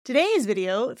Today's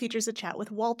video features a chat with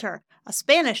Walter, a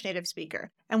Spanish native speaker,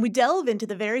 and we delve into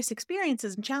the various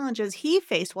experiences and challenges he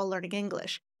faced while learning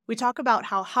English. We talk about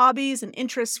how hobbies and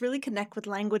interests really connect with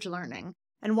language learning,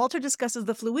 and Walter discusses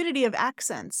the fluidity of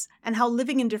accents and how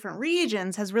living in different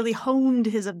regions has really honed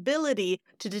his ability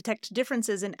to detect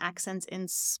differences in accents in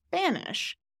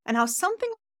Spanish, and how something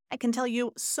that can tell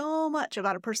you so much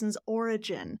about a person's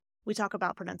origin. We talk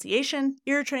about pronunciation,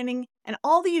 ear training, and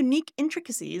all the unique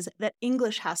intricacies that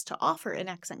English has to offer in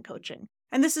accent coaching.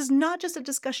 And this is not just a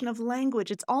discussion of language,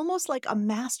 it's almost like a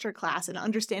masterclass in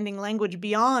understanding language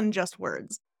beyond just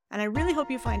words. And I really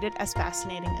hope you find it as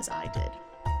fascinating as I did.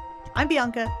 I'm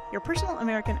Bianca, your personal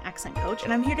American accent coach,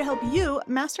 and I'm here to help you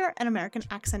master an American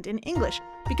accent in English,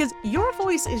 because your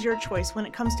voice is your choice when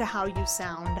it comes to how you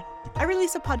sound. I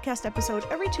release a podcast episode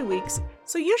every 2 weeks,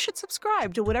 so you should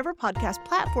subscribe to whatever podcast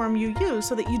platform you use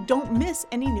so that you don't miss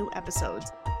any new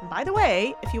episodes. And by the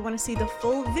way, if you want to see the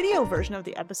full video version of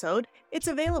the episode, it's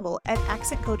available at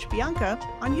Accent Coach Bianca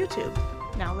on YouTube.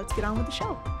 Now let's get on with the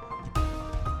show.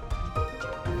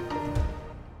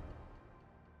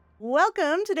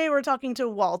 Welcome. Today we're talking to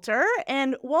Walter.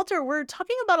 And Walter, we're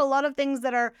talking about a lot of things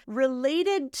that are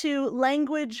related to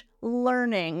language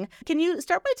learning. Can you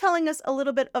start by telling us a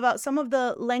little bit about some of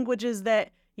the languages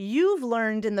that you've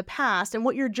learned in the past and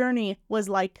what your journey was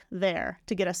like there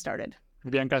to get us started?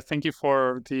 Bianca, thank you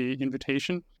for the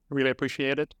invitation. Really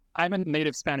appreciate it. I'm a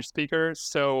native Spanish speaker,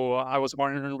 so I was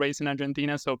born and raised in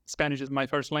Argentina, so Spanish is my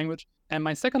first language. And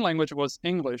my second language was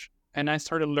English, and I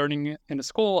started learning in the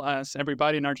school as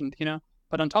everybody in Argentina.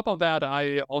 But on top of that,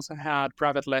 I also had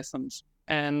private lessons.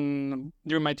 And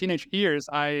during my teenage years,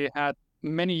 I had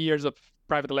many years of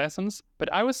private lessons,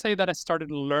 but I would say that I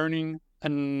started learning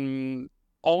and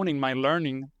owning my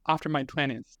learning after my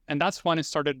 20s. And that's when I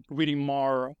started reading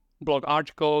more blog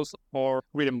articles or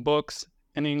reading books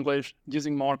in English,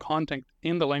 using more content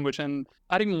in the language and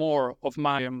adding more of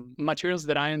my materials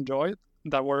that I enjoyed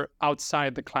that were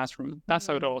outside the classroom. That's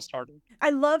how it all started.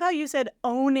 I love how you said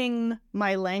owning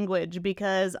my language,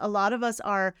 because a lot of us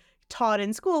are taught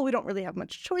in school we don't really have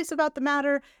much choice about the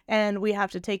matter, and we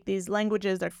have to take these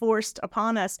languages that are forced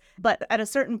upon us. But at a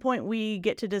certain point, we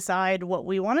get to decide what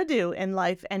we want to do in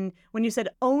life. And when you said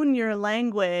own your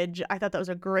language, I thought that was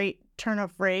a great turn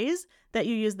of phrase that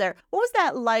you used there. What was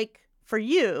that like for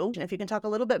you? And if you can talk a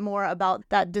little bit more about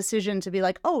that decision to be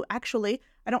like, oh, actually,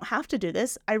 I don't have to do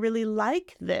this. I really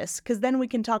like this, because then we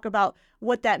can talk about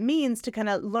what that means to kind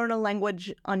of learn a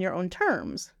language on your own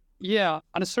terms. Yeah,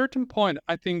 at a certain point,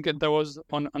 I think there was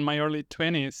on my early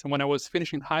 20s, when I was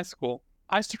finishing high school,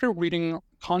 I started reading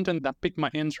content that piqued my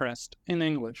interest in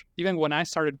English. Even when I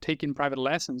started taking private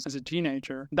lessons as a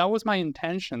teenager, that was my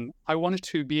intention. I wanted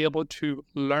to be able to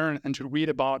learn and to read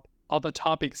about other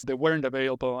topics that weren't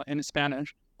available in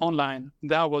Spanish online.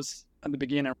 That was at the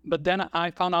beginning. But then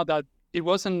I found out that it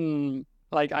wasn't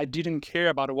like I didn't care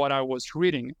about what I was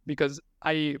reading, because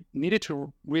I needed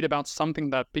to read about something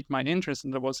that piqued my interest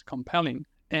and that was compelling.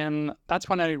 And that's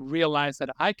when I realized that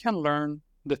I can learn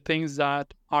the things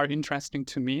that are interesting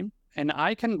to me, and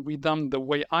I can read them the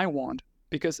way I want.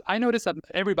 Because I noticed that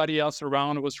everybody else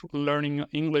around was learning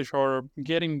English or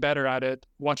getting better at it,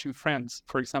 watching Friends,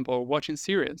 for example, or watching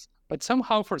series. But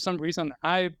somehow, for some reason,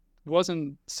 I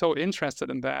wasn't so interested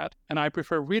in that, and I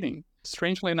prefer reading.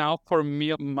 Strangely enough, for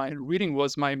me, my reading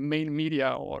was my main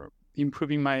media, or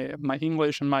improving my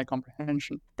English and my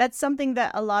comprehension. That's something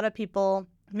that a lot of people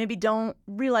maybe don't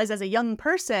realize as a young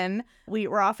person.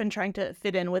 We're often trying to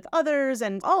fit in with others,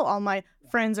 and all my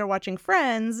friends are watching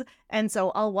Friends, and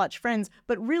so I'll watch Friends.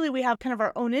 But really, we have kind of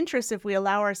our own interests if we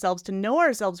allow ourselves to know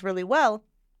ourselves really well.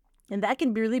 And that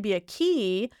can really be a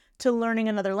key to learning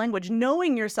another language,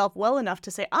 knowing yourself well enough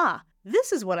to say,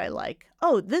 this is what I like.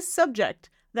 Oh, this subject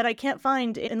that I can't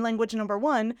find in language number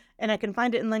 1, and I can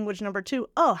find it in language number 2.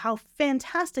 Oh, how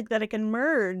fantastic that I can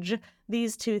merge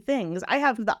these two things. I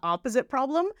have the opposite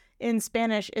problem in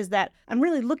Spanish, is that I'm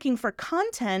really looking for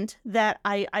content that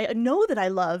I know that I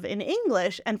love in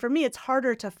English. And for me, it's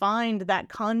harder to find that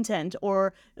content,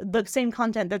 or the same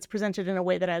content that's presented in a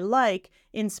way that I like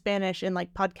in Spanish, in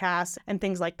like podcasts and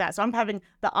things like that. So I'm having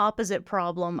the opposite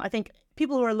problem. I think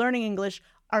people who are learning English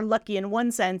are lucky in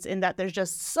one sense, in that there's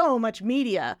just so much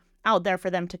media out there for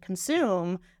them to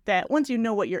consume that once you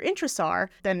know what your interests are,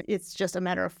 then it's just a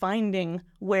matter of finding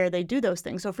where they do those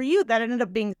things. So for you, that ended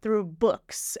up being through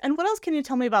books. And what else can you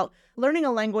tell me about learning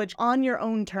a language on your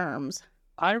own terms?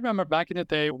 I remember back in the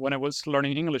day when I was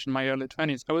learning English in my early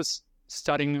 20s, I was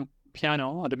studying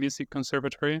piano at the music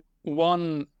conservatory.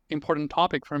 One important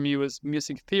topic for me was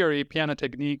music theory, piano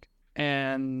technique.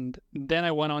 And then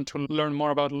I went on to learn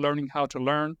more about learning how to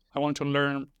learn. I wanted to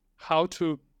learn how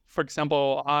to For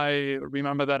example, I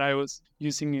remember that I was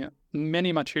using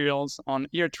many materials on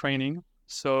ear training.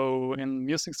 So in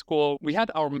music school, we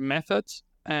had our methods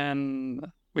and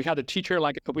we had a teacher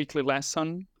like a weekly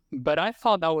lesson, but I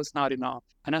thought that was not enough.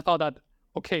 And I thought that,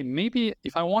 okay, maybe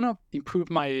if I want to improve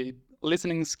my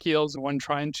listening skills when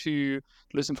trying to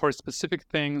listen for specific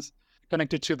things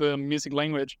connected to the music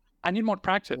language, I need more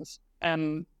practice.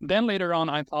 And then later on,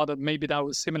 I thought that maybe that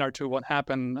was similar to what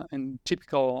happened in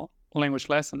typical language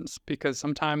lessons, because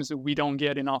sometimes we don't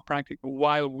get enough practice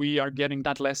while we are getting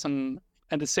that lesson.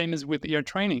 And the same is with ear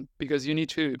training, because you need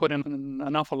to put in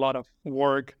an awful lot of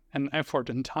work and effort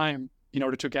and time in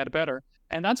order to get better.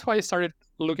 And that's why I started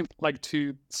looking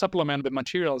to supplement the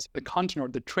materials, the content or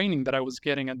the training that I was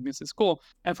getting at music school.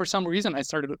 And for some reason, I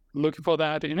started looking for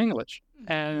that in English.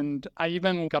 And I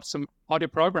even got some audio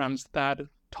programs that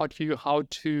taught you how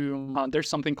to, there's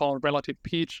something called relative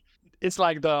pitch. It's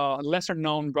like the lesser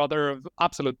known brother of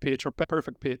absolute pitch or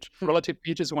perfect pitch. Relative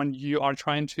pitch is when you are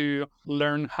trying to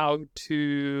learn how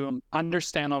to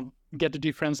understand or get the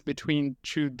difference between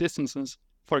two distances.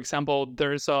 For example,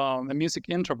 there's a music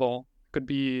interval. Could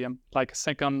be like a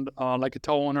second, like a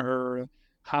tone or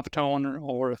half tone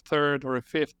or a third or a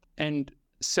fifth. And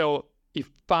so if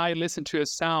I listen to a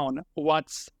sound,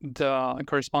 what's the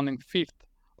corresponding fifth?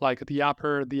 Like the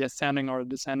upper, the ascending or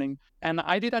descending. And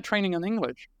I did that training in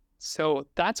English. So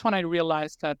that's when I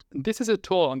realized that this is a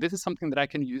tool and this is something that I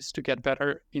can use to get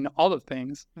better in all of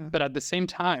things. But at the same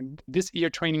time, this ear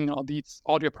training or these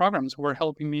audio programs were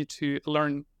helping me to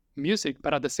learn music.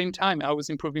 But at the same time, I was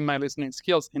improving my listening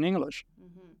skills in English.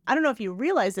 I don't know if you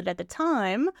realized it at the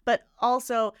time, but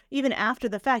also even after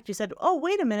the fact, you said, oh,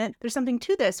 wait a minute, there's something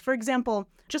to this. For example,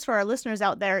 just for our listeners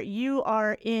out there, you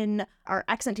are in our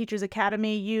Accent Teachers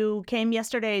Academy. You came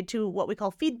yesterday to what we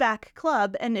call Feedback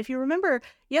Club. And if you remember,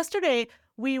 yesterday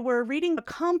we were reading a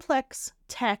complex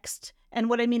text. And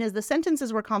what I mean is the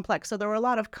sentences were complex. So there were a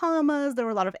lot of commas, there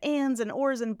were a lot of ands and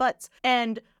ors and buts.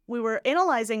 And we were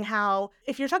analyzing how,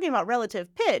 if you're talking about relative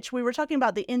pitch, we were talking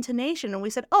about the intonation, and we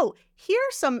said, oh,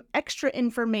 here's some extra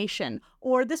information,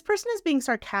 or this person is being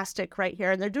sarcastic right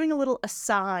here, and they're doing a little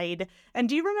aside. And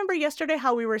do you remember yesterday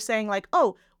how we were saying like,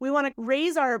 oh, we want to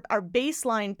raise our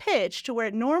baseline pitch to where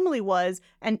it normally was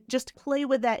and just play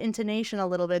with that intonation a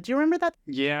little bit? Do you remember that?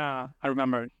 Yeah, I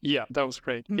remember. Yeah, that was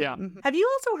great. Yeah. Have you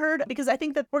also heard, because I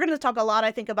think that we're going to talk a lot,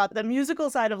 I think, about the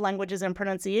musical side of languages and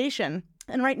pronunciation.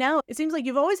 And right now, it seems like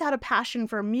you've always had a passion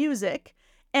for music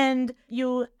and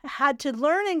you had to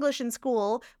learn English in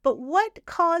school. But what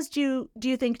caused you, do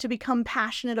you think, to become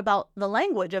passionate about the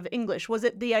language of English? Was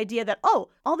it the idea that, oh,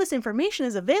 all this information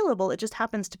is available, it just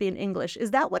happens to be in English?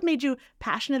 Is that what made you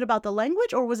passionate about the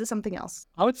language, or was it something else?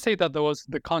 I would say that there was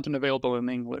the content available in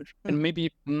English. And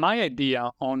maybe my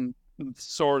idea on the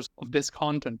source of this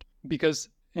content, because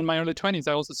in my early 20s,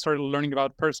 I also started learning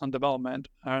about personal development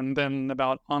and then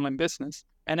about online business.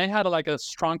 And I had like a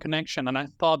strong connection, and I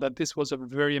thought that this was a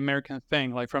very American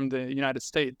thing, like from the United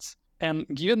States. And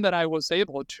given that I was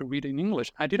able to read in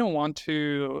English, I didn't want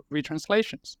to read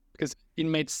translations because it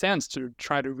made sense to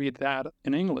try to read that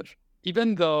in English.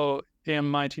 Even though in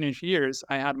my teenage years,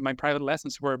 I had my private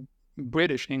lessons were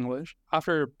British English.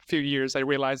 After a few years, I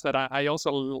realized that I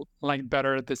also liked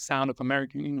better the sound of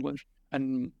American English.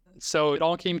 And so it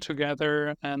all came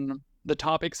together, and the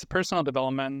topics, personal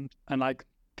development and like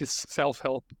these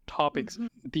self-help topics.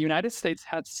 The United States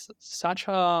has such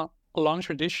a long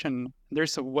tradition.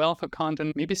 There's a wealth of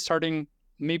content, maybe starting,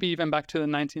 maybe even back to the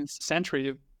 19th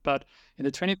century. But in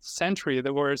the 20th century,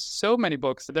 there were so many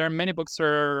books. There are many books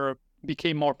that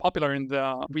became more popular in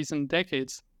the recent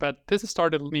decades. But this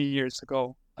started many years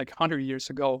ago, like 100 years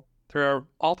ago. There are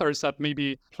authors that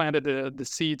maybe planted the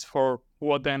seeds for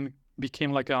what then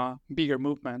became like a bigger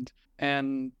movement.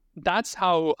 And that's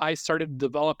how I started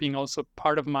developing also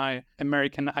part of my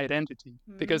American identity,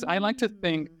 because I like to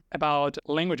think about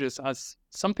languages as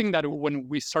something that when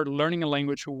we start learning a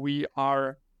language, we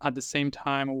are at the same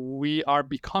time, we are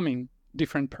becoming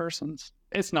different persons.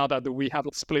 It's not that we have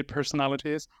split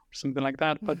personalities or something like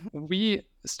that, but we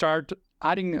start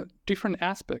adding different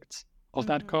aspects of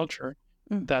that culture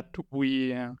that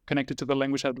we connected to the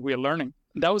language that we are learning.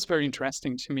 That was very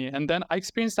interesting to me. And then I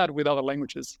experienced that with other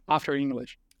languages after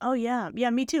English. Oh, yeah. Yeah,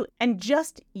 me too. And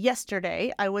just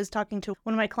yesterday, I was talking to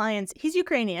one of my clients. He's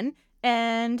Ukrainian,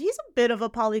 and he's a bit of a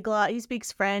polyglot. He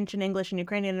speaks French and English and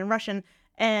Ukrainian and Russian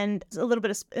and a little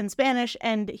bit in Spanish,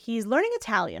 and he's learning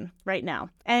Italian right now.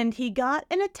 And he got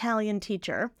an Italian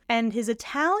teacher, and his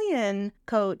Italian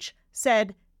coach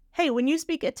said, hey, when you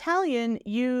speak Italian,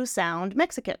 you sound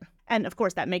Mexican. And of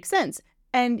course, that makes sense.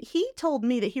 And he told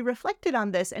me that he reflected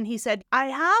on this and he said, I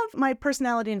have my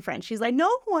personality in French. He's like, I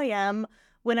know who I am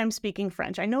when I'm speaking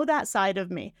French. I know that side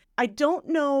of me. I don't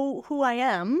know who I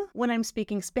am when I'm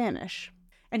speaking Spanish.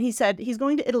 And he said he's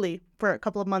going to Italy for a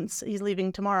couple of months. He's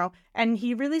leaving tomorrow. And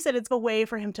he really said it's a way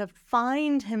for him to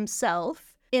find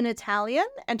himself in Italian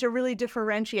and to really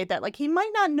differentiate that. Like, he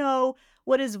might not know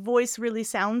what his voice really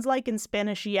sounds like in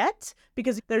Spanish yet,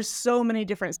 because there's so many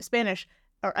different Spanish,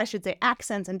 or I should say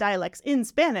accents and dialects in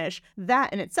Spanish.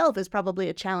 That in itself is probably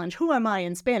a challenge. Who am I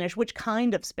in Spanish? Which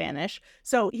kind of Spanish?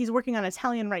 So he's working on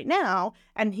Italian right now.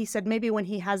 And he said maybe when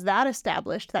he has that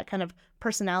established, that kind of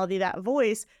personality, that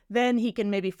voice, then he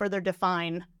can maybe further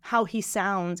define how he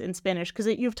sounds in Spanish. Because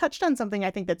you've touched on something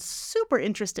I think that's super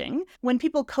interesting. When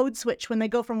people code switch, when they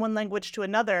go from one language to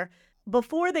another,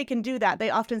 before they can do that, they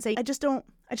often say, I just don't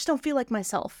feel like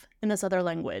myself in this other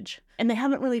language. And they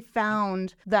haven't really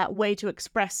found that way to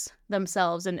express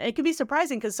themselves. And it can be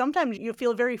surprising because sometimes you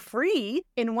feel very free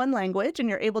in one language and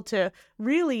you're able to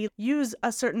really use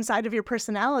a certain side of your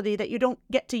personality that you don't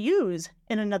get to use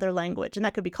in another language. And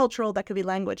that could be cultural, that could be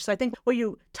language. So I think what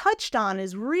you touched on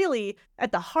is really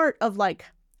at the heart of like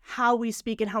how we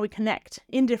speak and how we connect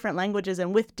in different languages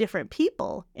and with different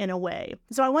people in a way.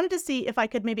 So I wanted to see if I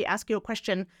could maybe ask you a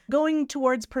question going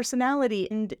towards personality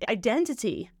and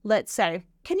identity, let's say.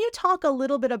 Can you talk a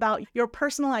little bit about your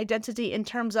personal identity in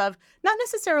terms of not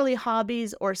necessarily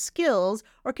hobbies or skills,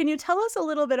 or can you tell us a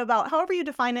little bit about, however you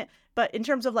define it, but in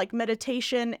terms of like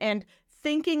meditation and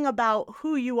thinking about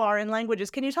who you are in languages,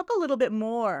 can you talk a little bit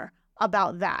more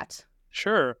about that?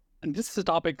 Sure. And this is a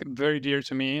topic very dear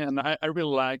to me. And I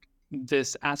really like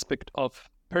this aspect of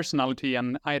personality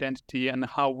and identity and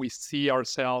how we see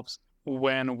ourselves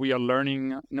when we are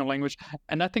learning a new language.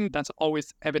 And I think that's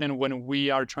always evident when we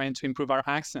are trying to improve our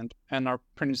accent and our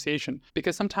pronunciation.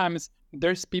 Because sometimes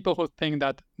there's people who think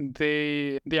that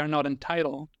they are not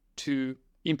entitled to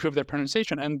improve their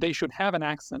pronunciation and they should have an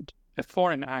accent, a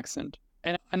foreign accent.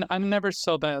 And I never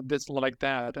saw this like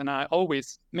that. And I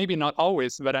always, maybe not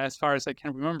always, but as far as I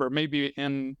can remember, maybe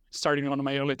in starting on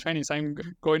my early 20s, I'm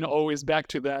going always back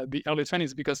to the early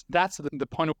 20s, because that's the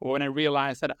point when I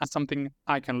realized that it's something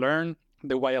I can learn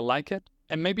the way I like it.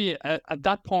 And maybe at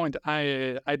that point,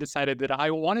 I decided that I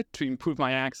wanted to improve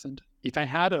my accent. If I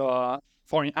had a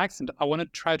foreign accent, I wanted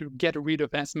to try to get rid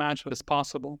of as much as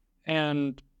possible.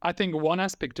 And I think one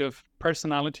aspect of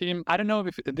personality, I don't know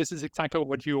if this is exactly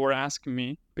what you were asking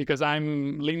me, because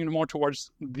I'm leaning more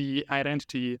towards the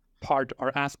identity part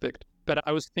or aspect. But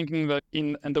I was thinking that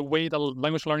in the way that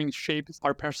language learning shapes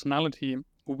our personality,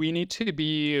 we need to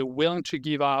be willing to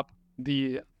give up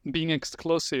the being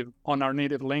exclusive on our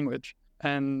native language.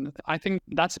 And I think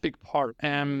that's a big part.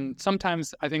 And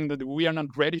sometimes I think that we are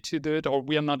not ready to do it, or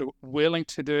we are not willing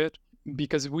to do it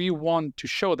because we want to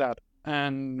show that.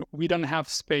 And we don't have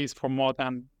space for more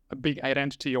than a big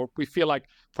identity. Or we feel like,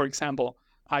 for example,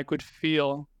 I could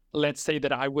feel, let's say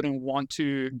that I wouldn't want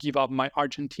to give up my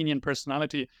Argentinian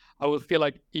personality. I would feel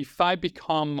like if I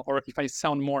become, or if I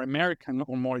sound more American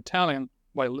or more Italian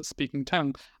while speaking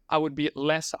Italian, I would be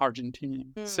less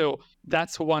Argentinian. So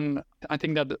that's one, I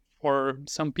think that for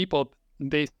some people,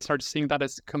 they start seeing that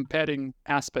as competing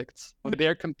aspects.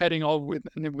 They're competing all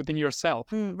within yourself.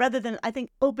 Rather than, I think,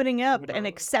 opening up and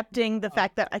accepting the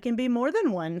fact that I can be more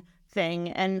than one thing.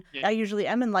 And I usually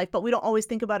am in life, but we don't always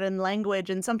think about it in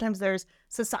language. And sometimes there's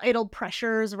societal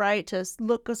pressures, right, to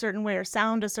look a certain way or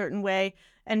sound a certain way.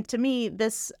 And to me,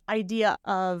 this idea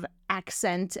of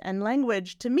accent and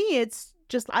language, to me, it's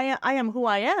just I am who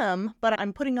I am, but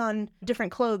I'm putting on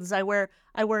different clothes. I wear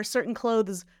certain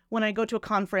clothes when I go to a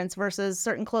conference versus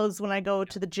certain clothes when I go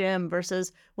to the gym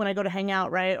versus when I go to hang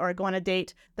out, right? Or go on a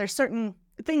date. There's certain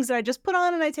things that I just put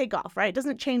on and I take off, right? It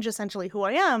doesn't change essentially who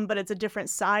I am, but it's a different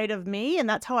side of me. And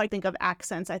that's how I think of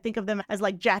accents. I think of them as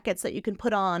like jackets that you can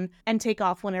put on and take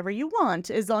off whenever you want,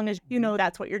 as long as you know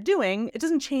that's what you're doing. It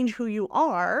doesn't change who you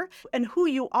are. And who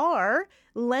you are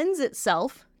lends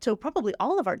itself to probably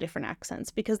all of our different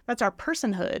accents, because that's our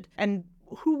personhood and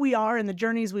who we are and the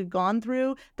journeys we've gone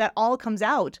through. That all comes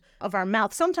out of our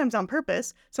mouth, sometimes on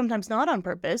purpose, sometimes not on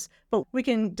purpose, but we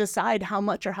can decide how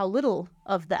much or how little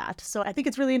of that. So I think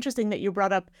it's really interesting that you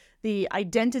brought up the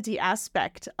identity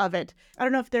aspect of it. I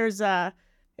don't know if there's a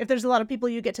lot of people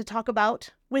you get to talk about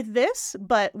with this,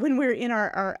 but when we're in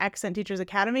our Accent Teachers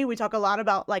Academy, we talk a lot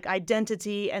about like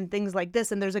identity and things like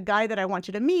this. And there's a guy that I want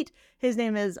you to meet. His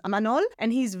name is Manol,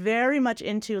 and he's very much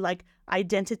into like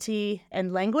identity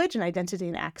and language and identity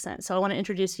and accent. So I want to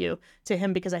introduce you to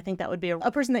him because I think that would be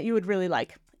a person that you would really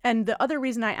like. And the other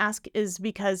reason I ask is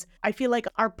because I feel like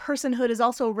our personhood is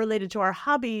also related to our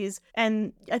hobbies.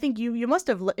 And I think you must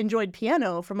have enjoyed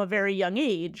piano from a very young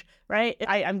age, right?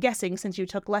 I'm guessing since you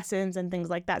took lessons and things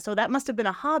like that. So that must have been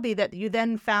a hobby that you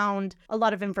then found a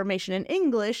lot of information in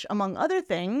English, among other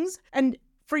things. And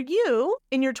for you,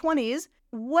 in your 20s,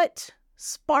 what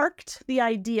sparked the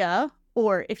idea,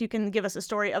 or if you can give us a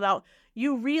story about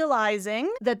you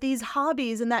realizing that these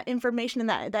hobbies and that information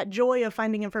and that joy of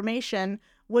finding information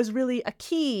was really a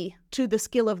key to the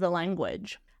skill of the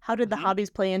language. How did the hobbies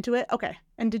play into it? Okay.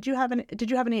 And did you have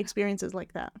any experiences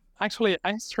like that? Actually,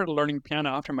 I started learning piano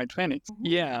after my 20s.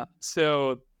 Yeah.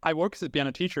 So I worked as a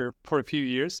piano teacher for a few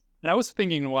years. And I was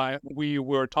thinking while we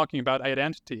were talking about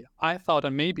identity, I thought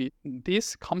that maybe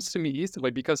this comes to me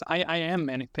easily because I am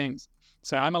many things.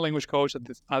 So I'm a language coach at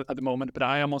the moment, but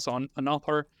I am also an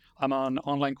author. I'm an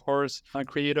online course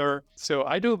creator. So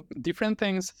I do different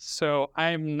things. So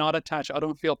I'm not attached. I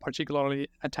don't feel particularly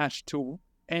attached to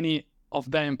any of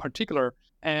them in particular.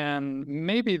 And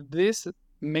maybe this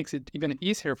makes it even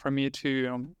easier for me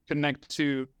to connect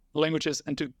to languages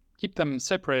and to keep them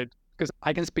separate because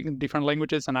I can speak in different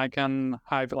languages and I can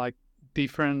have like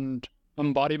different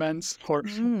embodiments or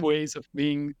ways of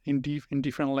being in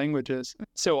different languages.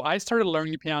 So I started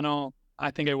learning piano,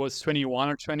 I think I was 21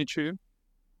 or 22.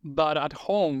 But at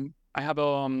home, I have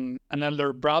an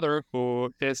elder brother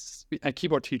who is a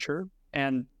keyboard teacher,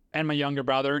 and my younger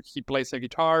brother, he plays the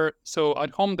guitar. So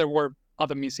at home, there were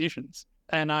other musicians.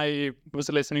 And I was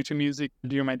listening to music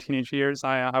during my teenage years.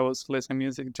 I was listening to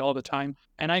music all the time.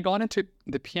 And I got into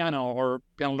the piano or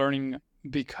piano learning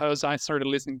because I started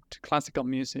listening to classical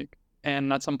music.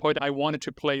 And at some point, I wanted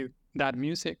to play that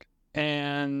music.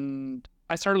 And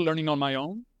I started learning on my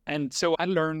own. And so I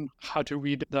learned how to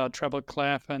read the treble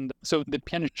clef. And so the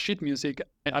piano sheet music,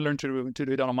 I learned to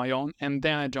do it on my own. And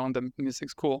then I joined the music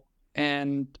school.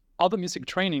 And all the music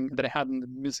training that I had in the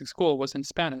music school was in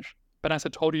Spanish. But as I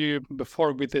told you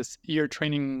before with this ear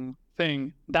training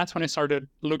thing, that's when I started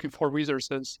looking for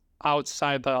resources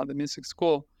outside the music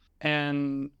school.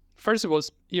 And first it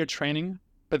was ear training,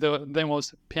 but then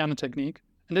was piano technique.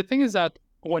 And the thing is that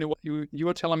when you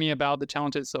were telling me about the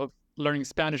challenges of learning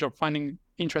Spanish or finding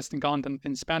interesting content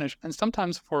in Spanish, and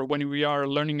sometimes for when we are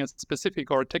learning a specific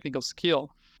or technical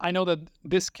skill, I know that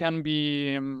this can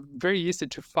be very easy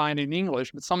to find in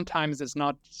English, but sometimes it's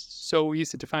not so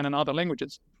easy to find in other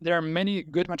languages. There are many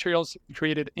good materials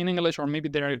created in English, or maybe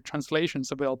there are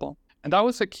translations available. And that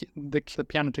was the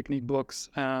piano technique books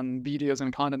and videos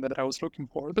and content that I was looking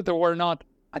for, but there were not.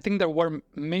 I think there were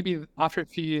maybe after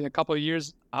a couple of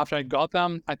years after I got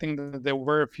them, I think that there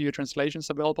were a few translations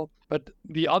available. But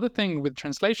the other thing with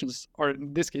translations, or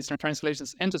in this case,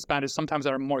 translations into Spanish, sometimes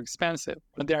are more expensive,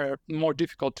 but they are more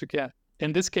difficult to get.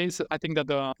 In this case, I think that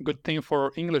the good thing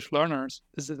for English learners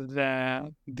is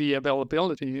the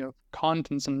availability of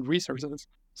contents and resources,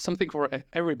 something for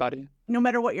everybody. No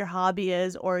matter what your hobby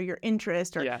is or your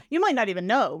interest, or you might not even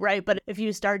know, right? But if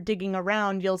you start digging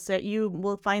around, you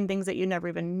will find things that you never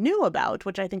even knew about,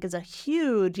 which I think is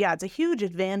it's a huge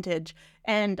advantage.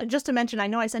 And just to mention, I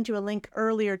know I sent you a link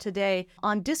earlier today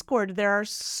on Discord. There are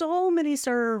so many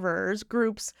servers,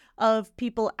 groups of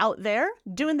people out there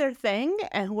doing their thing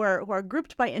and who are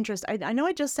grouped by interest. I know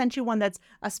I just sent you one that's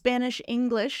a Spanish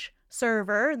English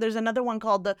server. There's another one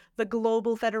called the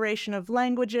Global Federation of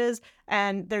Languages,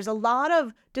 and there's a lot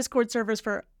of Discord servers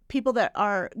for people that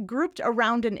are grouped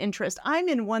around an interest. I'm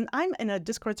in a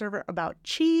Discord server about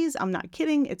cheese. I'm not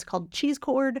kidding. It's called Cheese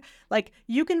Cord. Like,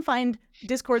 you can find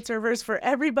Discord servers for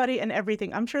everybody and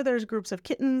everything. I'm sure there's groups of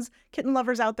kitten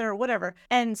lovers out there or whatever.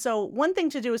 And so one thing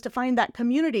to do is to find that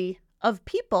community of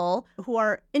people who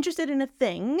are interested in a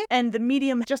thing, and the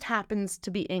medium just happens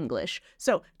to be English.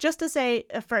 So just to say,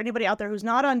 for anybody out there who's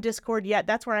not on Discord yet,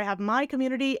 that's where I have my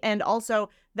community, and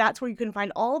also that's where you can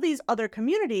find all these other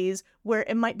communities where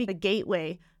it might be a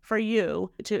gateway for you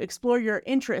to explore your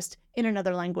interest in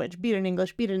another language, be it in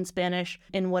English, be it in Spanish,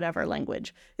 in whatever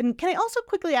language. And can I also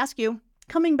quickly ask you,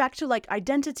 coming back to like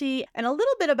identity and a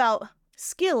little bit about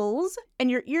skills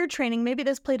and your ear training, maybe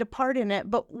this played a part in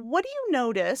it, but what do you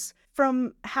notice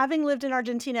from having lived in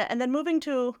Argentina and then moving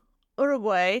to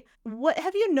Uruguay? What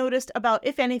have you noticed about,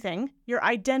 if anything, your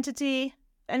identity?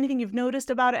 Anything you've noticed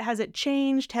about it? Has it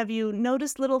changed? Have you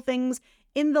noticed little things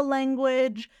in the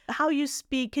language, how you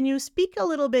speak. Can you speak a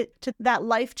little bit to that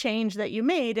life change that you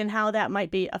made and how that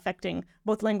might be affecting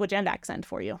both language and accent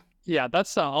for you? Yeah,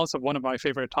 that's also one of my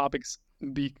favorite topics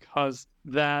because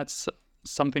that's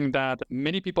something that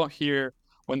many people hear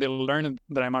when they learn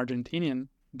that I'm Argentinian.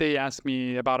 They ask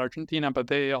me about Argentina, but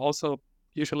they also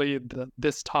usually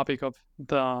this topic of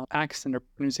the accent or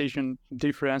pronunciation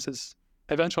differences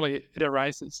eventually it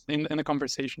arises in the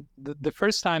conversation. The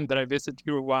first time that I visited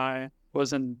Uruguay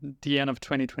was in the end of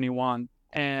 2021.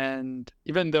 And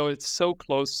even though it's so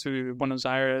close to Buenos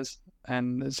Aires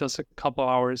and it's just a couple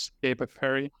hours by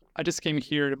ferry, I just came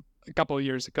here a couple of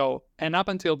years ago. And up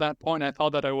until that point, I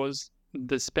thought that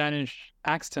the Spanish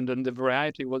accent and the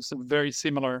variety was very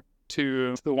similar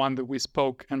to the one that we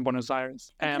spoke in Buenos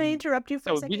Aires. Can I interrupt you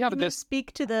for a So we second? have Can you this.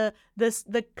 speak to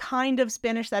the kind of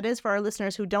Spanish that is for our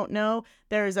listeners who don't know?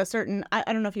 There's a certain, I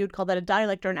don't know if you would call that a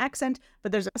dialect or an accent,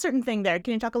 but there's a certain thing there.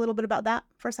 Can you talk a little bit about that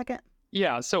for a second?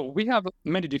 Yeah, so we have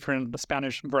many different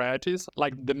Spanish varieties.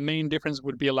 Like the main difference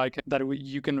would be like that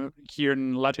you can hear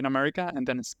in Latin America and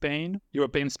then Spain,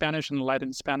 European Spanish and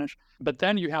Latin Spanish. But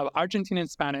then you have Argentinian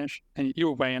Spanish and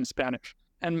Uruguayan Spanish.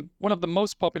 And one of the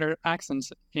most popular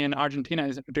accents in Argentina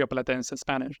is Rioplatense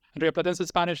Spanish. Rioplatense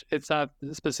Spanish, it's a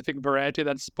specific variety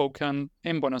that's spoken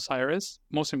in Buenos Aires,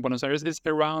 mostly in Buenos Aires, is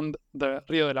around the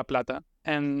Rio de la Plata.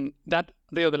 And that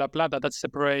Rio de la Plata, that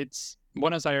separates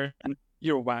Buenos Aires and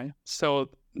Uruguay. So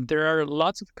there are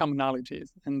lots of commonalities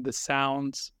in the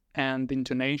sounds and the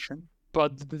intonation,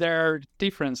 but there are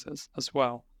differences as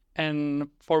well. And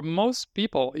for most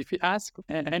people, if you ask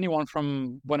anyone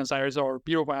from Buenos Aires or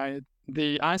Uruguay,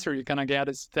 the answer you're going to get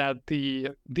is that the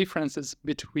differences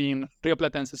between Rio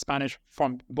Platense Spanish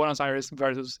from Buenos Aires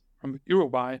versus from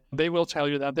Uruguay, they will tell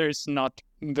you that there is not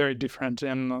very different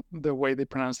in the way they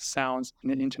pronounce the sounds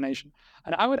and the intonation.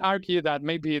 And I would argue that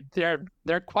maybe there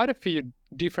are quite a few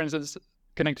differences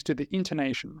connected to the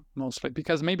intonation mostly,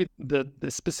 because maybe the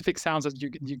specific sounds that you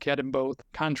get in both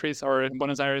countries or in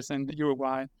Buenos Aires and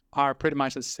Uruguay are pretty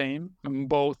much the same. In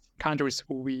both countries,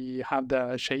 we have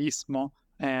the sheísmo,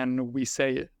 and we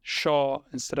say yo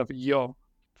instead of yo,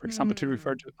 for example, to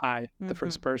refer to I, the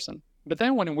first person. But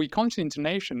then when we come to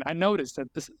intonation, I noticed that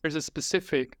there's a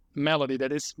specific melody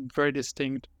that is very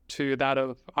distinct to that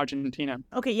of Argentina.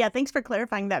 Okay, yeah, thanks for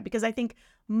clarifying that, because I think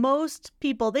most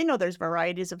people, they know there's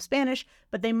varieties of Spanish,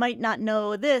 but they might not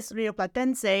know this, Rio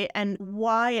Platense, and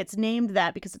why it's named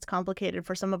that, because it's complicated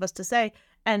for some of us to say.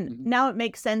 And now it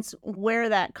makes sense where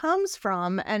that comes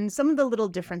from and some of the little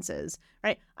differences,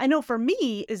 right? I know for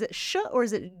me, is it sh or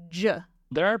is it j?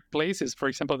 There are places, for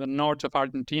example, the north of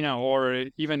Argentina or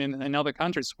even in other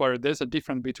countries where there's a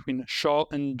difference between sho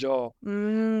and jo.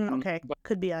 Okay,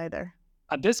 could be either.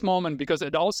 At this moment, because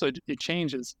it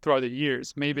changes throughout the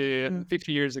years. Maybe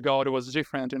 50 years ago, it was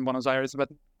different in Buenos Aires, but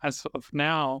as of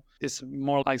now, it's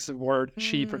more like the word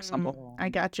she, for example. I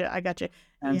gotcha.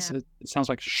 And it sounds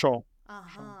like sho.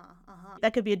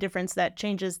 That could be a difference that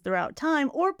changes throughout time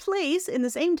or place in the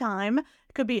same time.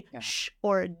 It could be sh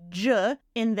or j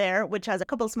in there, which has a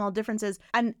couple of small differences.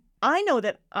 And I know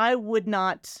that I would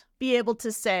not be able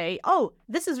to say, oh,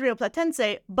 this is Rio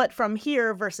Platense, but from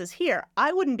here versus here.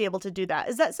 I wouldn't be able to do that.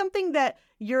 Is that something that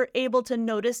you're able to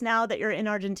notice now that you're in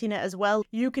Argentina as well?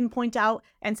 You can point out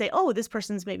and say, oh, this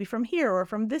person's maybe from here or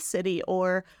from this city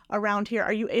or around here.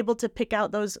 Are you able to pick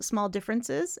out those small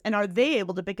differences? And are they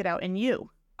able to pick it out in you?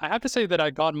 I have to say that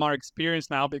I got more experience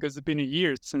now because it's been a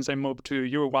year since I moved to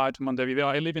Uruguay, to Montevideo.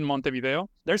 I live in Montevideo.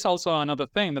 There's also another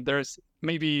thing that there's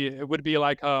maybe it would be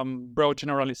like broad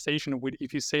generalization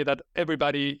if you say that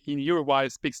everybody in Uruguay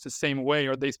speaks the same way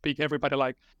or they speak everybody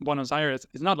like Buenos Aires.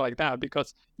 It's not like that,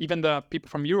 because even the people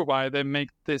from Uruguay, they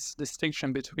make this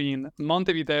distinction between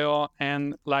Montevideo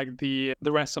and like the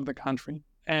rest of the country.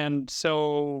 And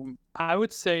so I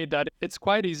would say that it's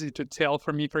quite easy to tell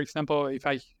for me, for example, if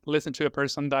I listen to a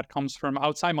person that comes from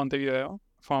outside Montevideo,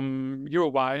 from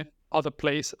Uruguay, other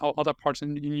parts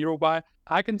in Uruguay,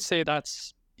 I can say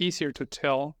that's easier to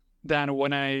tell than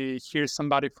when I hear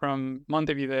somebody from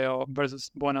Montevideo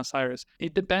versus Buenos Aires.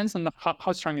 It depends on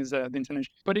how strong is the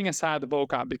intonation. Putting aside the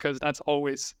vocab, because that's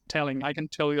always telling. I can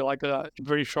tell you like a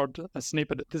very short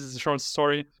snippet. This is a short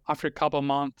story. After a couple of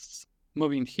months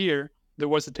moving here, there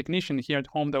was a technician here at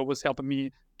home that was helping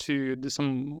me to do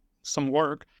some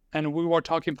work. And we were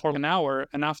talking for an hour.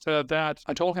 And after that,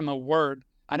 I told him a word.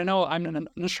 I don't know. I'm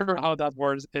not sure how that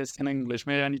word is in English.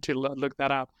 Maybe I need to look that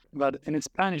up. But in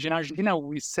Spanish, in Argentina,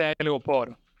 we say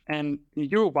telgopor. And in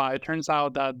Uruguay, it turns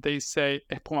out that they say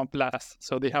espumaplas.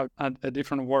 So they have a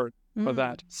different word for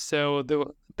that. So the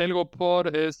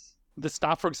telgopor is the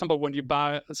stuff, for example, when you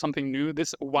buy something new,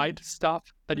 this white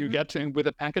stuff that you get with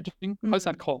the packaging, how's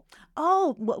that called?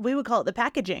 Oh, we would call it the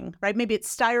packaging, right? Maybe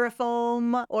it's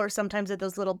styrofoam, or sometimes it's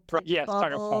those little Yeah,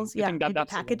 styrofoam. bubbles. I Yeah, think maybe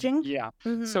that's the one. packaging. Yeah.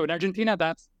 Mm-hmm. So in Argentina,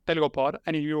 that's telgopor,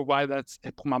 and in Uruguay, that's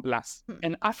espuma blas.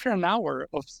 And after an hour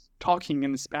of talking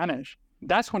in Spanish,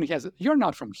 that's when he has, you're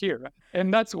not from here.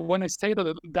 And that's when I say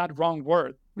that wrong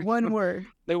word. One word.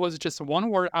 There was just one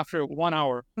word after 1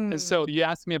 hour. And so you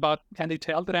asked me about, can they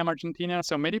tell that I'm Argentinian?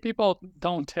 So many people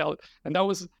don't tell. And that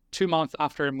was 2 months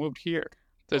after I moved here.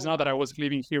 So it's not that I was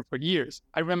living here for years.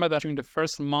 I remember that during the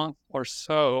first month or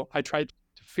so, I tried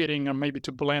to fit in or maybe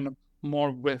to blend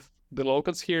more with the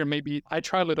locals here. Maybe I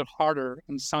try a little harder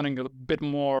and sounding a bit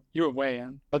more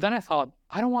Uruguayan. But then I thought,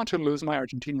 I don't want to lose my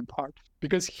Argentinian part.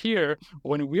 Because here,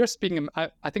 when we are speaking,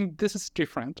 I think this is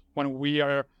different when we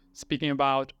are speaking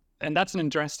about, and that's an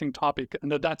interesting topic,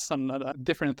 and that's another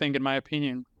different thing in my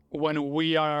opinion, when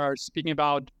we are speaking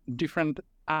about different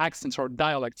accents or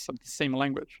dialects of the same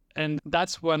language. And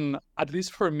that's when, at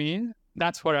least for me,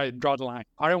 that's where I draw the line.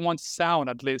 I don't want to sound,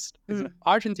 at least, as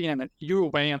Argentinian and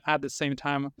Uruguayan at the same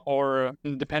time, or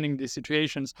depending the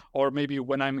situations, or maybe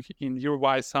when I'm in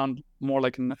Uruguay, I sound more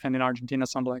like, and in Argentina,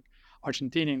 sound like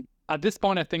Argentinian. At this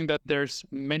point, I think that there's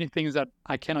many things that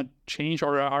I cannot change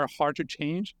or are hard to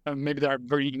change. Maybe they are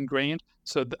very ingrained.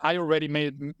 So I already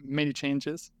made many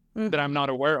changes that I'm not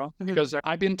aware of, because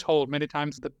I've been told many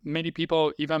times that many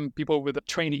people, even people with a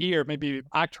trained ear, maybe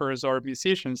actors or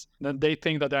musicians, that they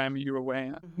think that I'm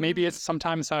Uruguayan. Maybe it's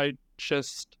sometimes I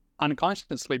just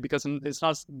unconsciously, because it's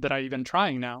not that I even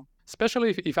trying now.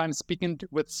 Especially if I'm speaking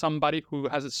with somebody who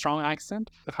has a strong accent,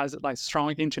 that has like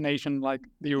strong intonation, like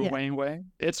the Uruguayan way.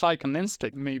 It's like an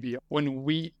instinct, maybe. When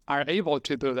we are able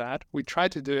to do that, we try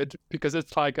to do it because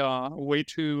it's like a way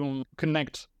to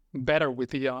connect better with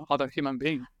the other human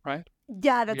being, right?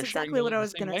 Yeah, that's exactly what I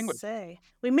was going to say.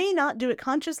 We may not do it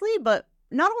consciously, but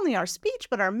not only our speech,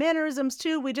 but our mannerisms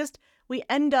too. We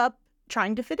end up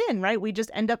trying to fit in, right? We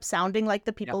just end up sounding like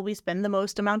the people we spend the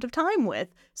most amount of time with.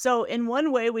 So in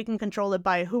one way, we can control it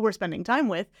by who we're spending time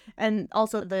with. And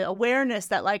also the awareness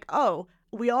that like, oh,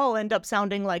 we all end up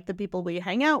sounding like the people we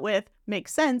hang out with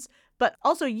makes sense. But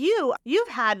also you've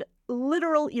had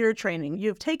literal ear training.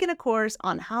 You've taken a course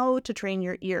on how to train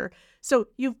your ear. So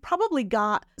you've probably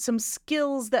got some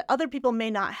skills that other people may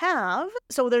not have.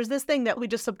 So there's this thing that we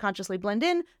just subconsciously blend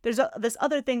in. There's this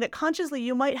other thing that consciously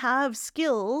you might have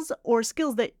skills, or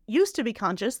skills that used to be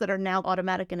conscious that are now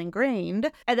automatic and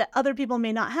ingrained, and that other people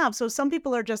may not have. So some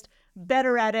people are just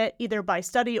better at it either by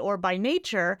study or by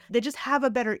nature. They just have a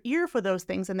better ear for those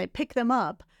things and they pick them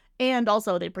up. And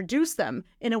also they produce them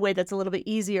in a way that's a little bit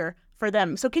easier for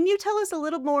them. So can you tell us a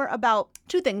little more about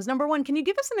two things? Number one, can you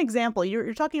give us an example?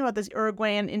 You're talking about this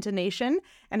Uruguayan intonation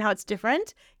and how it's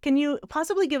different. Can you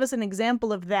possibly give us an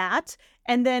example of that?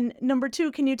 And then number two,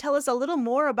 can you tell us a little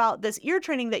more about this ear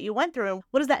training that you went through?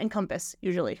 What does that encompass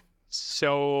usually?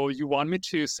 So you want me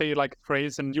to say like a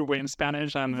phrase in Uruguayan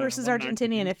Spanish and versus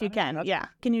Argentinian if you can. Yeah.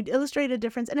 Can you illustrate a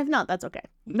difference? And if not, that's okay.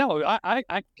 No, I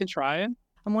can try it.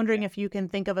 I'm wondering if you can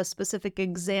think of a specific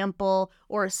example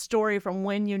or a story from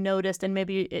when you noticed and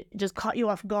maybe it just caught you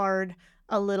off guard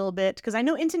a little bit. Because I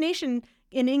know intonation,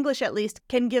 in English at least,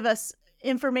 can give us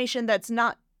information that's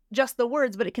not just the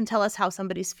words, but it can tell us how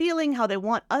somebody's feeling, how they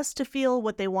want us to feel,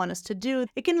 what they want us to do.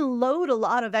 It can load a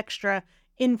lot of extra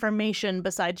information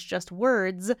besides just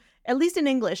words, at least in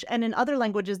English. And in other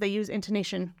languages, they use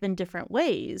intonation in different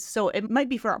ways. So it might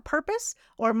be for a purpose,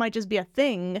 or it might just be a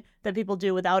thing that people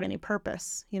do without any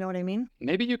purpose. You know what I mean?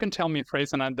 Maybe you can tell me a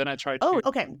phrase and then I try to... Oh,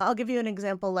 okay. I'll give you an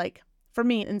example. Like for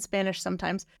me in Spanish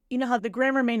sometimes, you know how the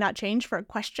grammar may not change for a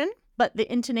question, but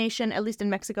the intonation, at least in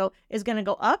Mexico, is going to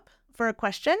go up for a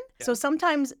question. Yeah. So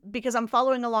sometimes, because I'm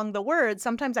following along the words,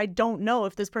 sometimes I don't know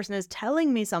if this person is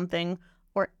telling me something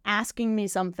or asking me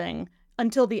something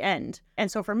until the end. And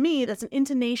so for me, that's an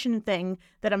intonation thing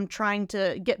that I'm trying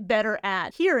to get better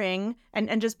at hearing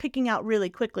and just picking out really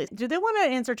quickly. Do they want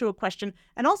to answer to a question?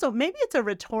 And also maybe it's a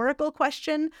rhetorical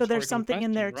question. So there's something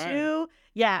in there too.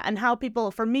 Yeah. And how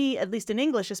people, for me, at least in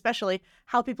English especially,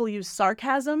 how people use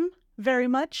sarcasm very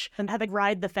much and how they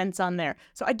ride the fence on there.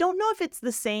 So I don't know if it's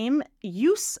the same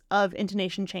use of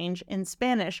intonation change in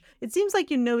Spanish. It seems like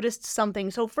you noticed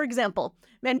something. So for example,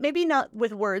 and maybe not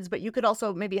with words, but you could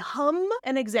also maybe hum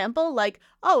an example like,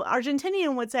 oh,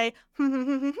 Argentinian would say,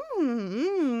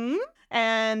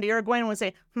 and Uruguayan would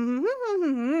say,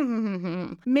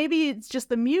 maybe it's just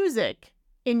the music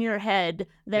in your head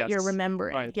that you're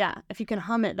remembering. Right. Yeah, if you can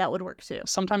hum it, that would work too.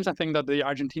 Sometimes I think that the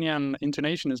Argentinian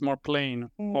intonation is more plain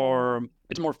or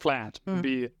it's more flat. It'd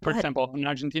be, Go for ahead. example, in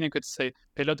Argentina, you could say,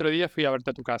 El otro día fui a verte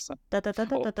a tu casa. Da, da, da,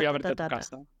 da, Or da, fui a da, verte da, a tu da, da.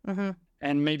 casa. Mhm.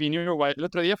 And maybe in Uruguay, el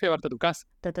otro día fui a verte a tu casa.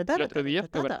 Da, da, da, El da, otro da, día da,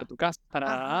 fui a da, verte da. a tu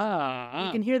casa.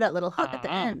 You can hear that little hook at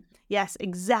the end. Yes,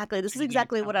 exactly. This is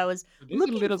exactly what I was There's a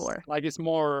looking little, for. like it's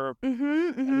more,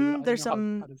 There's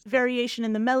some variation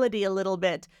in the melody a little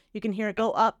bit. You can hear it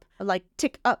go up, like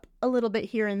tick up a little bit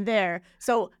here and there.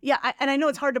 So yeah, and I know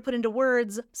it's hard to put into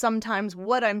words sometimes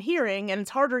what I'm hearing, and it's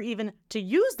harder even to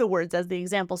use the words as the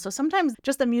example. So sometimes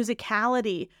just the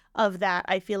musicality of that,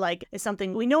 I feel like, is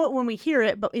something we know it when we hear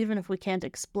it, but even if we can't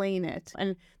explain it.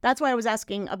 And that's why I was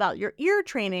asking about your ear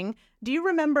training. Do you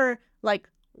remember like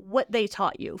what they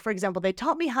taught you? For example, they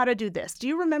taught me how to do this. Do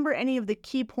you remember any of the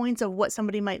key points of what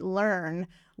somebody might learn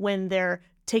when they're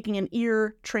taking an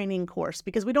ear training course?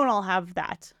 Because we don't all have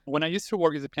that. When I used to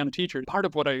work as a piano teacher, part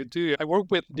of what I do, I work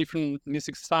with different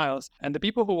music styles. And the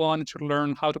people who wanted to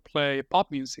learn how to play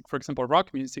pop music, for example,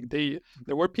 rock music,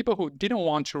 there were people who didn't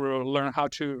want to learn how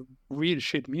to read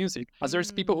sheet music. As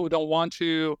there's people who don't want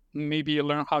to maybe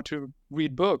learn how to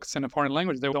read books in a foreign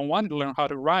language. They don't want to learn how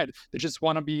to write. They just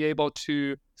want to be able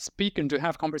to speak and to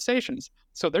have conversations.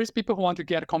 So there's people who want to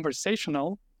get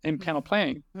conversational in piano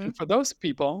playing. And for those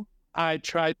people, I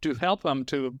try to help them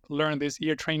to learn this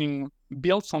ear training,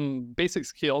 build some basic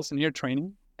skills in ear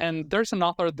training. And there's an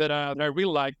author that I really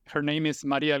like. Her name is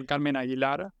Maria del Carmen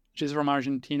Aguilar. She's from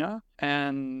Argentina,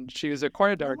 and she is a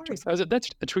choir director. That's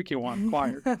a tricky one,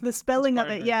 choir. The spelling of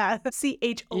it, yeah.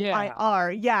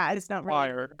 Choir. Yeah, it's not really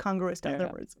Choir. congruous to other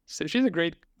words. So she's a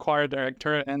great choir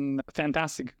director and a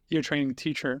fantastic ear training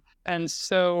teacher. And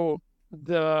so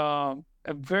a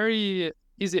very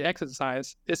easy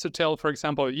exercise is to tell, for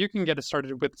example, you can get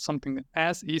started with something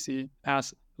as easy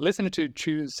as listening to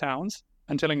two sounds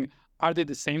and telling, are they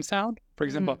the same sound? For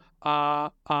example,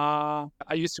 I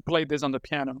used to play this on the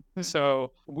piano.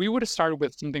 So we would start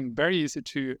with something very easy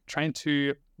to trying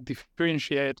to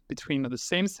differentiate between the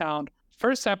same sound.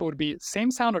 First step would be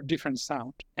same sound or different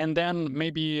sound. And then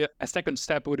maybe a second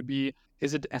step would be,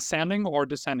 is it ascending or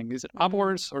descending? Is it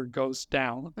upwards or goes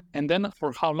down? And then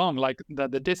for how long, like the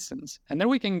distance? And then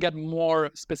we can get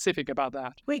more specific about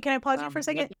that. Wait, can I pause you for a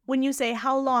second? When you say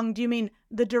how long, do you mean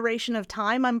the duration of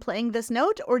time I'm playing this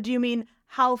note? Or do you mean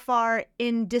how far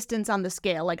in distance on the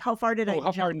scale? Like how far did I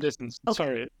how far in distance? Okay.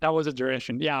 Sorry, that was a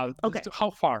duration. Yeah. Okay. How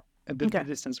far the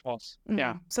distance was.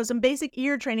 Yeah. So some basic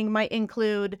ear training might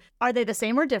include, are they the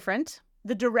same or different?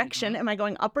 The direction, am I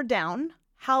going up or down?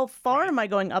 How far am I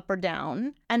going up or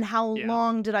down? And how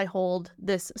long did I hold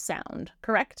this sound,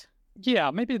 correct?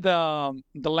 Yeah, maybe the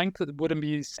length wouldn't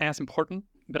be as important,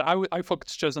 but I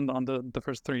focus just on the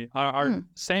first three. Are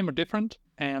same or different?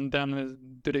 And then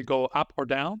do they go up or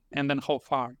down? And then how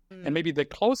far? And maybe the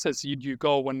closest you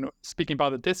go when speaking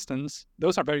about the distance,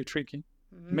 those are very tricky.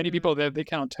 Many people, they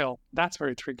cannot tell. That's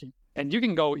very tricky. And you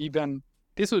can go even,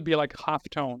 this would be like half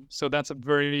tone. So that's a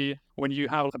very, when you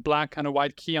have a black and a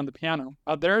white key on the piano,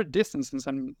 there are distances,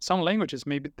 and some languages,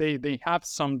 maybe they have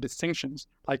some distinctions,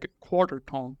 like quarter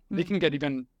tone. They can get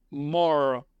even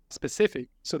more specific.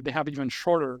 So they have even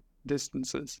shorter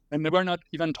distances. And we're not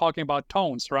even talking about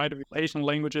tones, right? Asian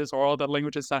languages or other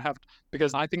languages that have,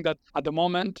 because I think that at the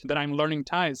moment that I'm learning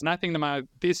Thais, and I think that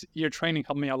this year training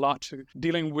helped me a lot to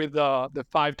dealing with the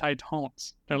 5 Thai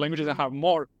tones. There are languages that have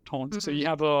more tones. So you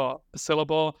have a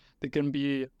syllable that can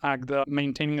be like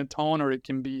maintaining a tone, or it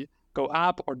can be go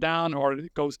up or down, or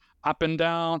it goes up and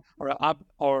down, or up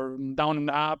or down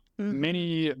and up,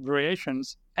 many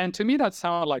variations. And to me, that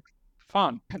sounds like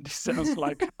fun. This sounds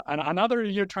like another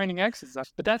year training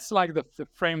exercise, but that's like the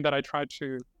frame that I try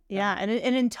to. Yeah, and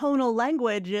in tonal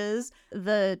languages,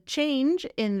 the change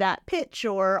in that pitch,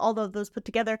 or all of those put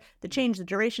together, the change, the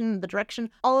duration, the direction,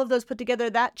 all of those put together,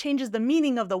 that changes the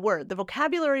meaning of the word. The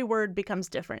vocabulary word becomes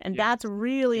different, and that's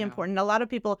really important. A lot of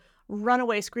people run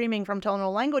away screaming from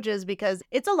tonal languages because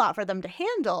it's a lot for them to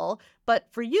handle. But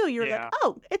for you, you're like,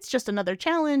 oh, it's just another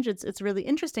challenge. It's really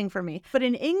interesting for me. But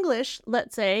in English,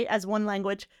 let's say, as one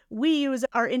language, we use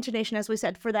our intonation, as we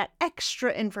said, for that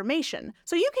extra information.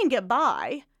 So you can get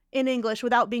by in English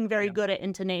without being very good at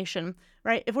intonation,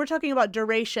 right? If we're talking about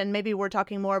duration, maybe we're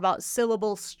talking more about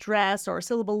syllable stress or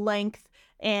syllable length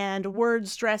and word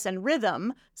stress and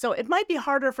rhythm. So it might be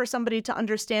harder for somebody to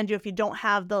understand you if you don't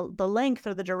have the length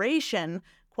or the duration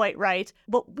quite right.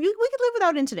 But we could live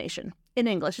without intonation in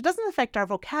English. It doesn't affect our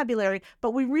vocabulary,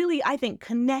 but we really, I think,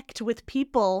 connect with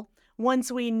people once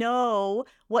we know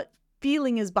what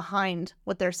feeling is behind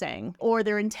what they're saying, or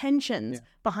their intentions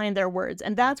behind their words.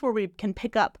 And that's where we can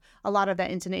pick up a lot of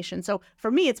that intonation. So for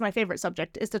me, it's my favorite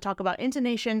subject, is to talk about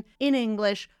intonation in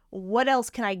English. What else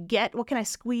can I get? What can I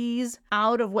squeeze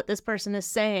out of what this person is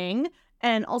saying?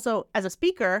 And also, as a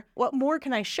speaker, what more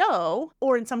can I show?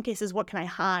 Or in some cases, what can I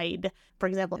hide? For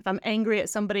example, if I'm angry at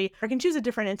somebody, I can choose a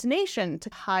different intonation to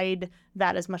hide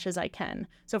that as much as I can.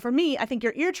 So for me, I think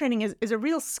your ear training is a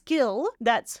real skill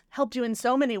that's helped you in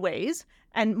so many ways.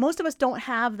 And most of us don't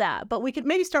have that, but we could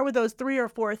maybe start with those 3 or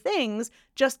 4 things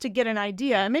just to get an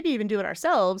idea, and maybe even do it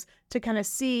ourselves to kind of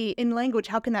see in language,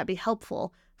 how can that be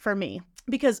helpful for me?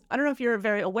 Because I don't know if you're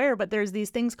very aware, but there's these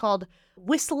things called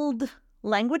whistled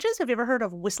languages. Have you ever heard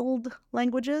of whistled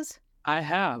languages? I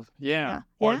have, yeah. Yeah.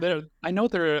 Or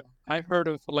Yeah? I've heard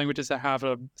of languages that have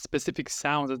a specific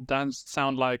sound that does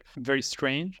sound like very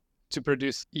strange to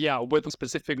produce, yeah, with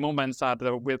specific movements that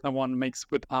with one makes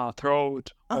with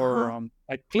throat or Uh-huh.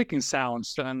 like clicking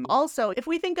sounds. And Also, if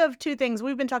we think of 2 things,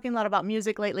 we've been talking a lot about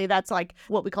music lately. That's like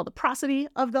what we call the prosody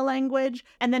of the language.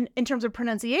 And then in terms of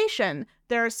pronunciation,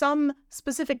 there are some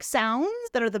specific sounds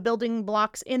that are the building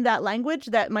blocks in that language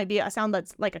that might be a sound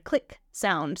that's like a click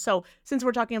sound. So since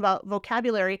we're talking about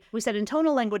vocabulary, we said in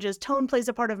tonal languages, tone plays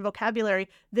a part of vocabulary.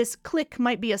 This click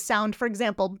might be a sound, for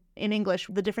example, in English,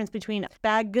 the difference between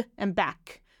bag and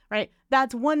back. Right?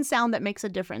 That's one sound that makes a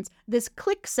difference. This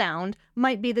click sound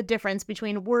might be the difference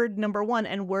between word number 1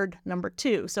 and word number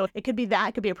 2. So it could be that,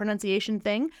 it could be a pronunciation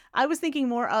thing. I was thinking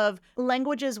more of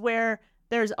languages where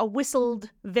there's a whistled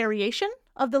variation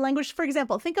of the language. For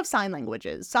example, think of sign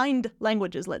languages, signed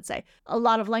languages, let's say. A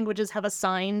lot of languages have a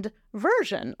signed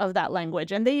version of that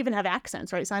language, and they even have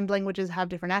accents, right? Signed languages have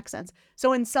different accents.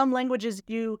 So in some languages,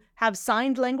 you have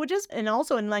signed languages, and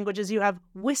also in languages, you have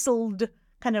whistled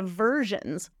kind of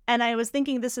versions. And I was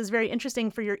thinking this is very interesting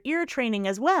for your ear training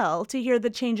as well, to hear the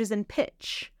changes in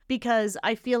pitch, because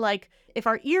I feel like if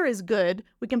our ear is good,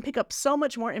 we can pick up so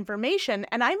much more information,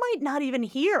 and I might not even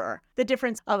hear the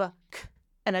difference of a k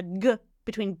and a g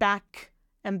between back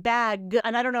and bag.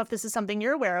 And I don't know if this is something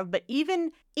you're aware of, but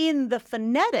even in the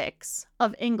phonetics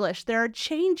of English, there are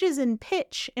changes in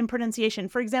pitch in pronunciation.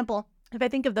 For example, if I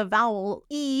think of the vowel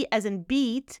E as in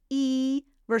beat, E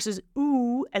versus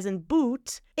oo as in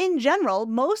boot, in general,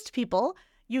 most people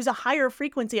use a higher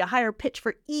frequency, a higher pitch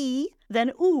for E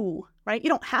than oo, right? You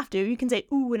don't have to. You can say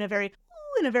ooh in a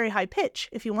very high pitch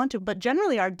if you want to, but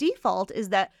generally our default is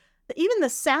that even the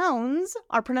sounds,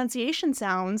 our pronunciation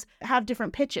sounds, have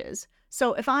different pitches.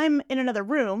 So if I'm in another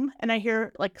room and I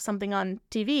hear like something on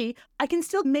TV, I can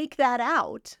still make that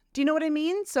out. Do you know what I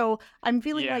mean? So I'm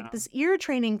feeling yeah, like this ear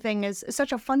training thing is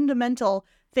such a fundamental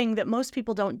thing that most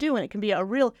people don't do, and it can be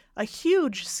a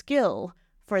huge skill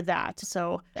for that.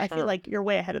 So I feel sure. like you're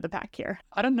way ahead of the pack here.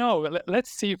 I don't know.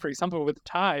 Let's see, for example, with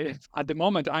Thai, at the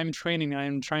moment I'm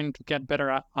I'm trying to get better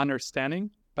at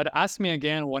understanding. But ask me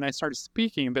again when I start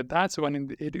speaking, but that's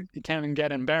when it can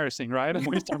get embarrassing, right?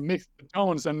 When you start mixing the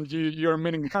tones and you're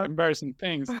meaning embarrassing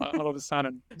things all of a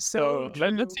sudden. So So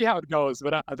let's true. see how it goes.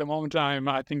 But at the moment,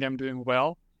 I think I'm doing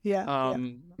well, Yeah, yeah.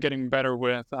 getting better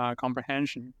with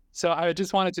comprehension. So I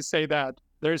just wanted to say that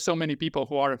there's so many people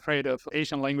who are afraid of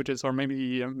Asian languages or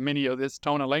maybe many of these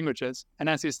tonal languages. And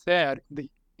as you said, the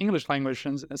English language,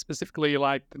 and specifically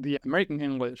like the American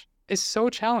English, is so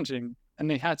challenging. And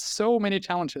they had so many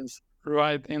challenges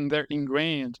right in there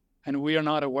ingrained, and we are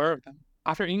not aware of them.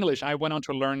 After English, I went on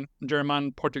to learn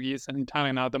German, Portuguese, and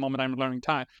Italian. At the moment, I'm learning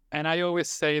Thai. And I always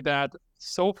say that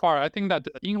so far, I think that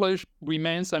English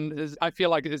remains and I feel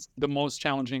like it's the most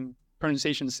challenging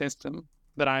pronunciation system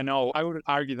that I know. I would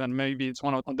argue that maybe it's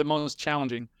one of the most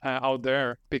challenging out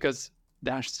there because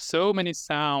there's so many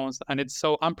sounds and it's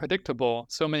so unpredictable,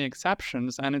 so many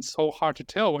exceptions, and it's so hard to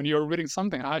tell when you're reading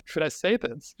something, how should I say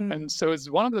this? Mm. And so it's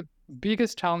one of the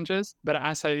biggest challenges. But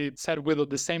as I said, with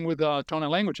the same with tonal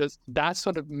languages, that's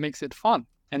what makes it fun.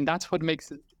 And that's what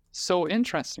makes it so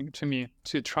interesting to me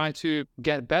to try to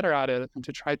get better at it and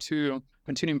to try to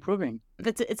continue improving.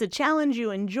 It's a challenge. You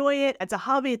enjoy it. It's a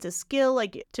hobby. It's a skill.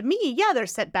 Like to me, yeah,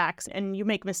 there's setbacks and you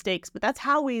make mistakes, but that's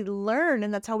how we learn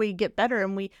and that's how we get better.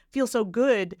 And we feel so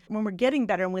good when we're getting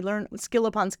better and we learn skill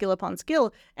upon skill upon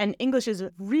skill. And English is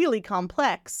really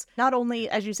complex, not only,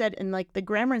 as you said, in like the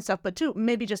grammar and stuff, but too,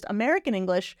 maybe just American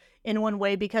English in one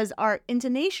way, because our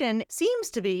intonation seems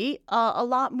to be a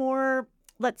lot more,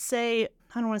 let's say,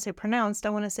 I don't want to say pronounced, I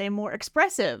want to say more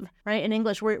expressive, right? In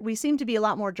English, we seem to be a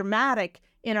lot more dramatic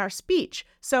in our speech.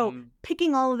 So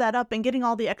picking all of that up and getting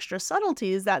all the extra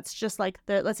subtleties, that's just like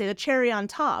let's say the cherry on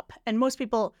top. And most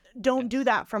people don't do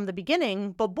that from the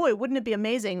beginning, but boy, wouldn't it be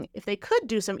amazing if they could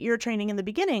do some ear training in the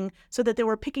beginning so that they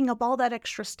were picking up all that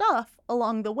extra stuff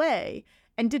along the way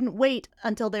and didn't wait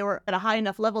until they were at a high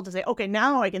enough level to say, okay,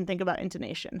 now I can think about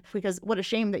intonation. Because what a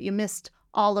shame that you missed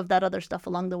all of that other stuff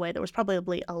along the way. There was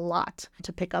probably a lot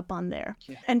to pick up on there.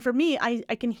 Yeah. And for me, I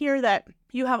can hear that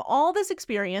you have all this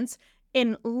experience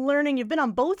in learning. You've been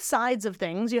on both sides of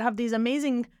things. You have these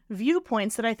amazing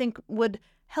viewpoints that I think would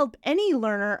help any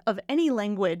learner of any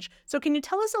language. So can you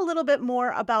tell us a little bit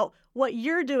more about what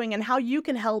you're doing and how you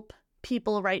can help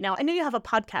people right now? I know you have a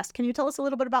podcast. Can you tell us a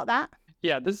little bit about that?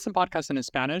 Yeah, this is a podcast in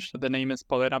Spanish. The name is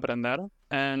Poder Aprender.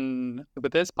 And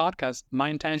with this podcast, my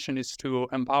intention is to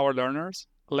empower learners,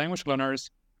 language learners,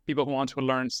 people who want to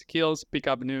learn skills, pick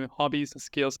up new hobbies,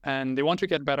 skills, and they want to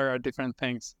get better at different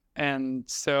things. And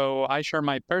so I share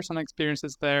my personal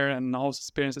experiences there and also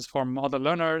experiences from other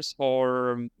learners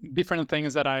or different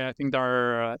things that I think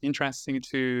are interesting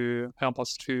to help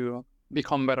us to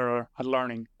become better at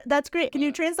learning. That's great. Can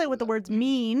you translate what the words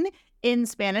mean in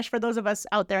Spanish for those of us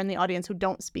out there in the audience who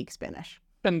don't speak Spanish?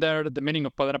 And there, the meaning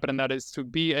of poder aprender is to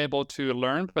be able to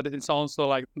learn, but it's also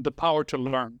like the power to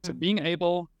learn. So being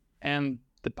able and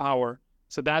the power.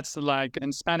 So that's like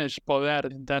in Spanish, poder,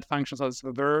 that functions as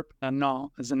a verb and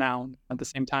no as a noun at the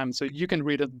same time. So you can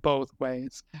read it both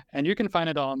ways. And you can find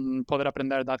it on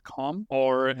poderaprender.com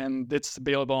and it's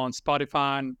available on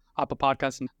Spotify and Apple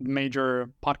Podcasts and major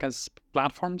podcast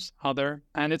platforms out there.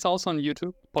 And it's also on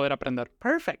YouTube, Poder Aprender.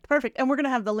 Perfect. And we're going to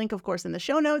have the link, of course, in the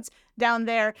show notes down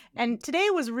there. And today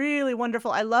was really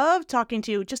wonderful. I love talking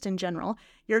to you just in general.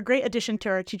 You're a great addition to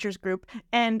our teachers group.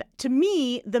 And to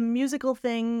me, the musical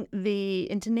thing,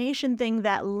 the intonation thing,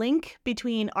 that link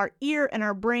between our ear and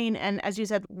our brain, and as you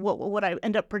said, what I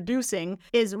end up producing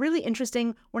is really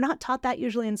interesting. We're not taught that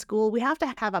usually in school. We have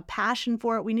to have a passion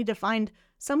for it. We need to find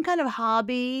some kind of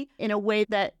hobby in a way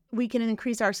that we can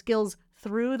increase our skills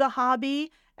through the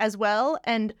hobby as well.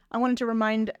 And I wanted to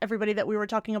remind everybody that we were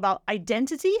talking about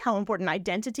identity, how important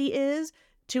identity is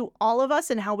to all of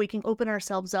us and how we can open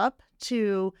ourselves up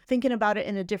to thinking about it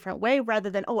in a different way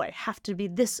rather than, I have to be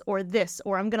this, or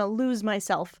I'm going to lose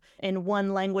myself in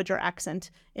one language or accent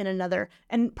in another.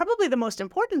 And probably the most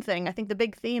important thing, I think the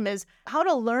big theme is how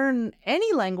to learn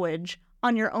any language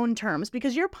on your own terms,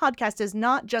 because your podcast is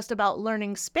not just about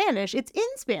learning Spanish. It's in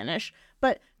Spanish,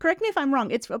 but correct me if I'm wrong.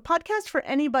 It's a podcast for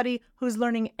anybody who's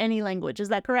learning any language. Is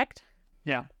that correct?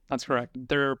 Yeah, that's correct.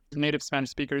 There are native Spanish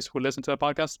speakers who listen to the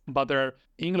podcast, but there are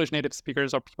English native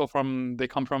speakers or people they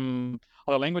come from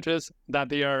other languages that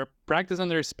they are practicing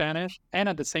their Spanish. And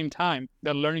at the same time,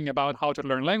 they're learning about how to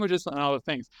learn languages and other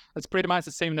things. It's pretty much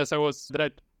the same as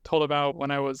I told about when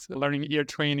I was learning ear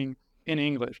training in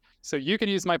English. So you can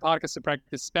use my podcast to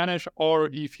practice Spanish, or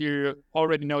if you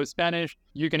already know Spanish,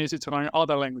 you can use it to learn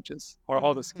other languages or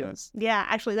other skills. Yeah,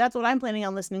 actually, that's what I'm planning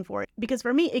on listening for. Because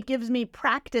for me, it gives me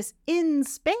practice in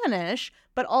Spanish,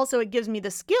 but also it gives me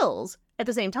the skills at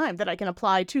the same time that I can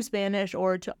apply to Spanish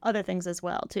or to other things as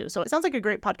well, too. So it sounds like a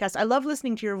great podcast. I love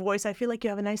listening to your voice. I feel like you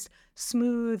have a nice,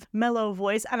 smooth, mellow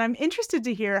voice. And I'm interested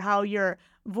to hear how your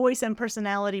voice and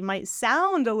personality might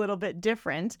sound a little bit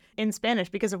different in Spanish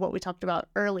because of what we talked about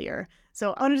earlier.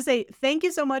 So I wanted to say thank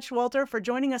you so much, Walter, for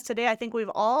joining us today. I think we've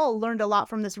all learned a lot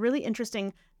from this really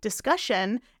interesting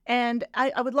discussion. And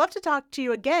I would love to talk to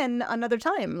you again another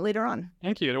time later on.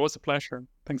 Thank you. It was a pleasure.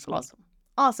 Thanks a lot.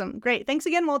 Awesome. Great. Thanks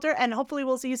again, Walter. And hopefully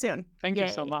we'll see you soon. Thank you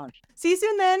so much. See you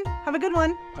soon then. Have a good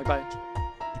one. Bye-bye.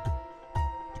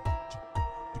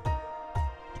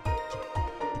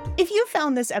 If you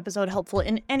found this episode helpful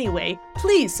in any way,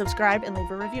 please subscribe and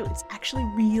leave a review. It's actually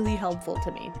really helpful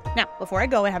to me. Now, before I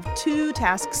go, I have 2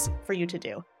 tasks for you to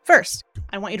do. First,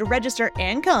 I want you to register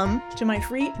and come to my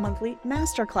free monthly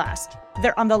masterclass.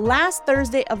 They're on the last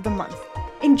Thursday of the month.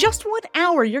 In just 1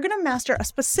 hour, you're going to master a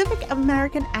specific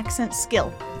American accent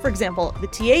skill. For example, the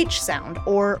TH sound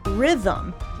or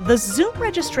rhythm. The Zoom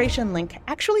registration link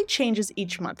actually changes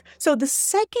each month. So the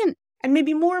second and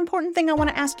maybe more important thing I want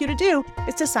to ask you to do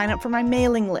is to sign up for my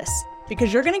mailing list,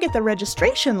 because you're going to get the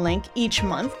registration link each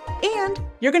month and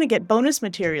you're going to get bonus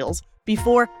materials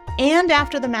before and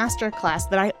after the masterclass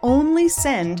that I only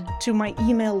send to my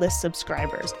email list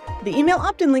subscribers. The email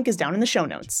opt-in link is down in the show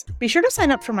notes. Be sure to sign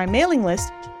up for my mailing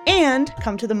list and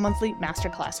come to the monthly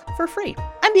masterclass for free.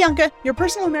 I'm Bianca, your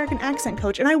personal American accent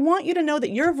coach, and I want you to know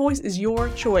that your voice is your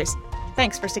choice.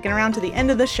 Thanks for sticking around to the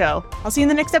end of the show. I'll see you in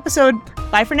the next episode.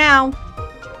 Bye for now.